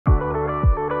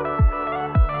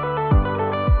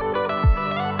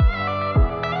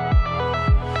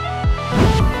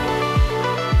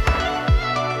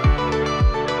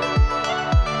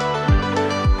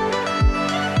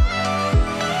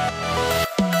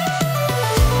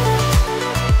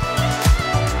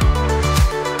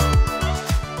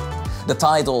The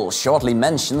title shortly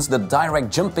mentions the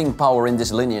direct jumping power in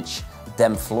this lineage.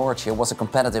 Dame Floortje was a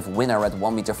competitive winner at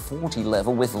 1m40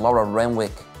 level with Laura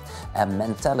Renwick. A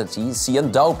mentality she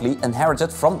undoubtedly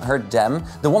inherited from her dam,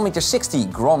 the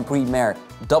 1m60 Grand Prix mare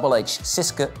H.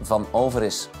 Ciske van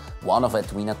Overijs, one of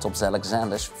Edwina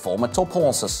Topps-Alexander's former top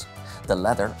horses. The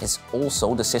latter is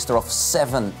also the sister of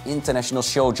 7 international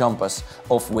show jumpers,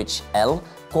 of which Elle,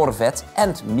 Corvette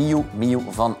and Miu Miu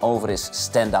van Overijs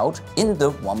stand out in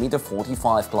the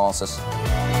 1m45 classes.